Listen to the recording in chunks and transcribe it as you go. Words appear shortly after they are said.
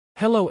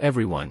Hello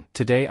everyone,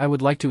 today I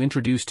would like to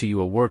introduce to you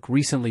a work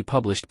recently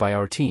published by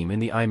our team in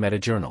the iMeta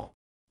journal.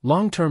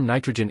 Long-term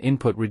nitrogen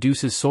input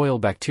reduces soil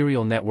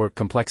bacterial network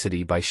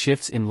complexity by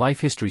shifts in life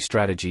history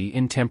strategy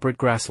in temperate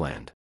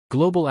grassland.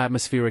 Global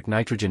atmospheric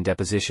nitrogen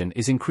deposition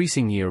is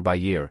increasing year by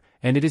year,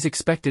 and it is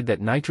expected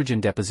that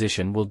nitrogen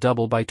deposition will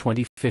double by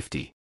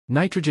 2050.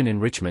 Nitrogen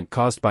enrichment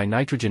caused by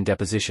nitrogen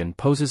deposition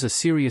poses a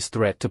serious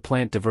threat to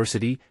plant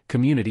diversity,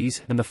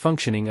 communities, and the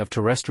functioning of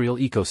terrestrial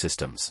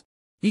ecosystems.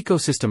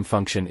 Ecosystem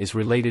function is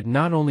related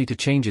not only to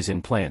changes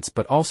in plants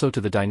but also to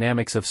the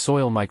dynamics of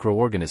soil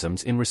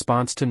microorganisms in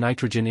response to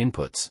nitrogen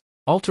inputs.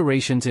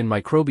 Alterations in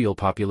microbial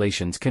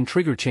populations can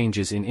trigger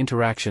changes in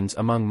interactions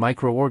among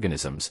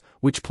microorganisms,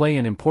 which play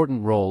an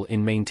important role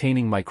in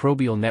maintaining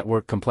microbial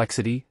network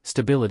complexity,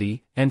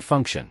 stability, and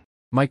function.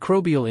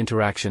 Microbial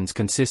interactions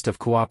consist of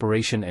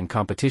cooperation and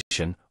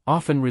competition,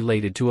 often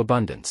related to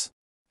abundance.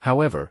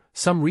 However,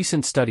 some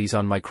recent studies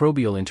on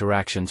microbial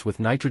interactions with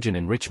nitrogen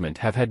enrichment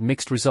have had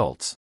mixed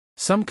results.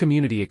 Some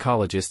community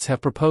ecologists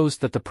have proposed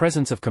that the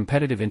presence of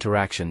competitive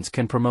interactions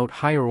can promote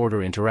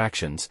higher-order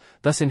interactions,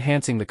 thus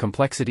enhancing the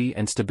complexity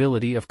and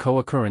stability of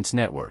co-occurrence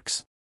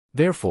networks.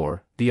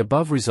 Therefore, the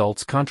above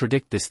results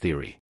contradict this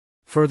theory.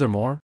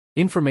 Furthermore,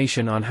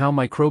 information on how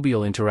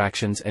microbial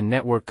interactions and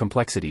network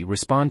complexity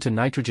respond to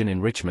nitrogen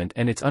enrichment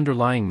and its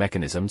underlying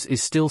mechanisms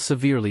is still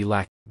severely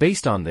lacking.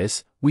 Based on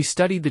this, we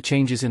studied the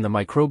changes in the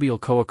microbial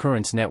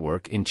co-occurrence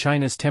network in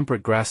China's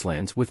temperate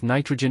grasslands with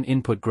nitrogen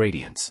input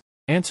gradients.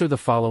 Answer the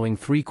following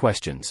three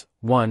questions.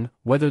 1.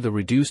 Whether the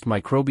reduced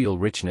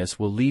microbial richness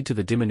will lead to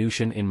the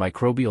diminution in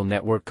microbial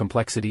network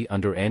complexity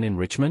under N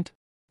enrichment?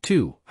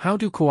 2. How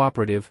do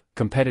cooperative,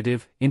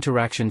 competitive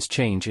interactions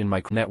change in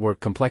network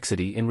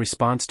complexity in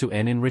response to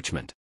N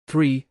enrichment?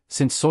 3.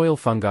 Since soil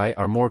fungi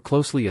are more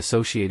closely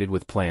associated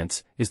with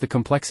plants, is the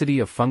complexity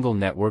of fungal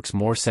networks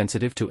more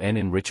sensitive to N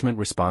enrichment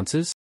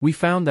responses? We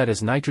found that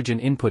as nitrogen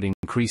input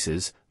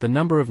increases, the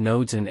number of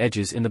nodes and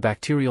edges in the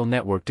bacterial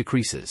network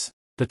decreases.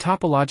 The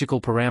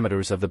topological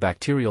parameters of the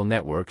bacterial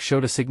network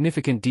showed a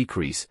significant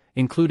decrease,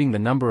 including the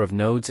number of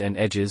nodes and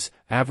edges,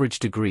 average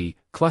degree,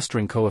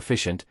 clustering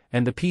coefficient,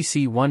 and the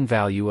PC1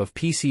 value of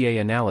PCA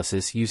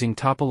analysis using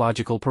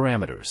topological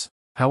parameters.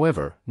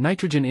 However,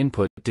 nitrogen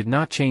input did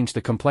not change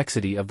the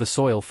complexity of the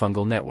soil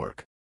fungal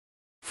network.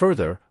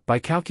 Further, by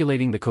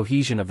calculating the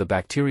cohesion of the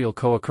bacterial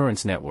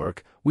co-occurrence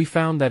network, we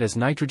found that as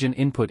nitrogen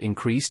input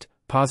increased,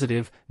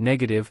 positive,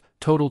 negative,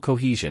 total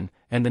cohesion,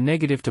 and the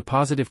negative to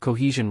positive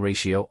cohesion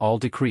ratio all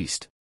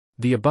decreased.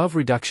 The above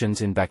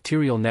reductions in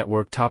bacterial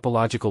network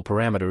topological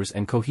parameters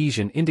and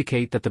cohesion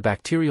indicate that the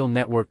bacterial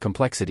network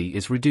complexity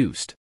is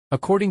reduced.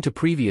 According to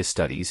previous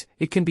studies,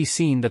 it can be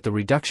seen that the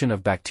reduction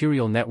of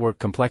bacterial network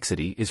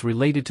complexity is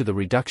related to the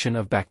reduction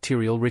of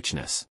bacterial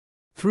richness.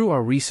 Through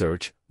our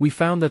research, we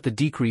found that the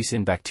decrease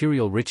in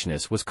bacterial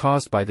richness was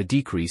caused by the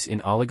decrease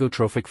in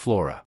oligotrophic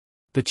flora.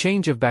 The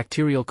change of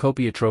bacterial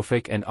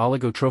copiotrophic and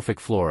oligotrophic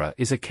flora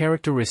is a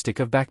characteristic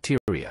of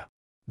bacteria.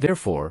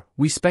 Therefore,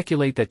 we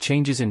speculate that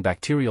changes in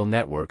bacterial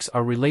networks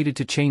are related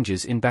to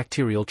changes in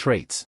bacterial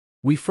traits.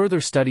 We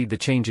further studied the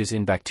changes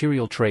in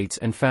bacterial traits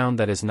and found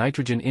that as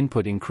nitrogen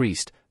input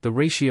increased, the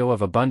ratio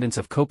of abundance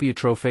of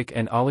copiotrophic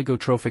and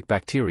oligotrophic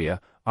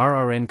bacteria,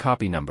 RRN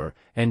copy number,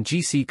 and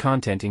GC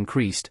content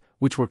increased,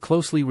 which were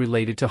closely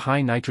related to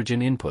high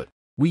nitrogen input.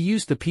 We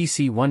used the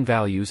PC1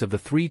 values of the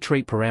three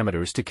trait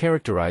parameters to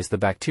characterize the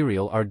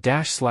bacterial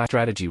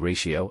R-strategy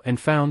ratio and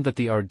found that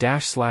the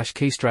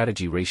R-K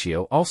strategy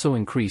ratio also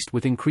increased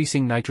with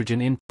increasing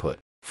nitrogen input.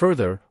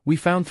 Further, we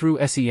found through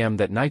SEM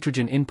that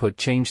nitrogen input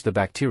changed the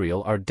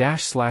bacterial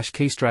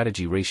R-K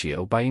strategy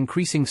ratio by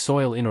increasing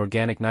soil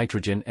inorganic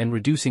nitrogen and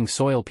reducing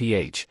soil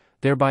pH,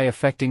 thereby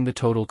affecting the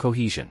total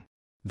cohesion.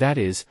 That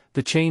is,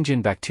 the change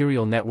in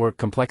bacterial network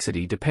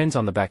complexity depends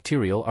on the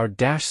bacterial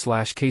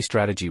R-K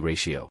strategy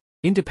ratio,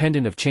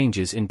 independent of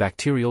changes in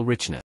bacterial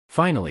richness.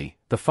 Finally,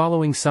 the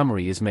following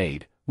summary is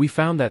made. We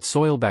found that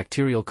soil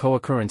bacterial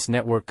co-occurrence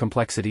network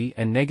complexity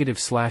and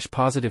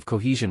negative/positive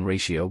cohesion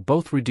ratio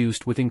both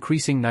reduced with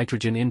increasing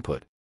nitrogen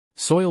input.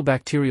 Soil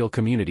bacterial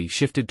community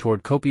shifted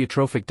toward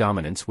copiotrophic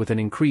dominance with an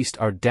increased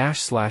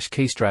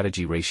R-K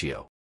strategy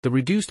ratio. The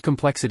reduced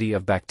complexity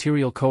of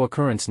bacterial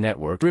co-occurrence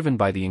network driven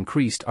by the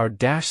increased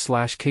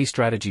R-K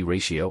strategy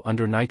ratio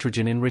under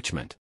nitrogen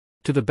enrichment.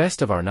 To the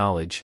best of our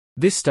knowledge,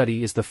 this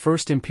study is the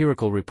first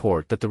empirical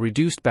report that the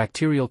reduced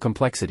bacterial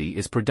complexity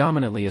is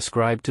predominantly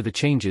ascribed to the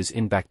changes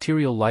in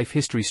bacterial life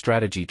history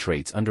strategy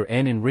traits under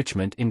N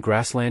enrichment in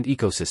grassland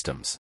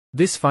ecosystems.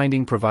 This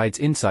finding provides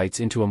insights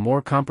into a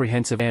more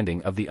comprehensive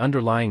understanding of the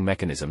underlying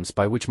mechanisms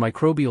by which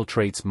microbial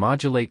traits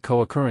modulate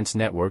co-occurrence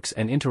networks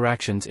and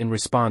interactions in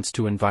response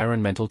to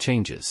environmental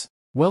changes.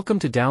 Welcome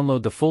to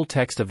download the full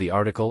text of the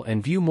article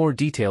and view more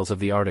details of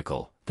the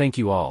article. Thank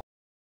you all.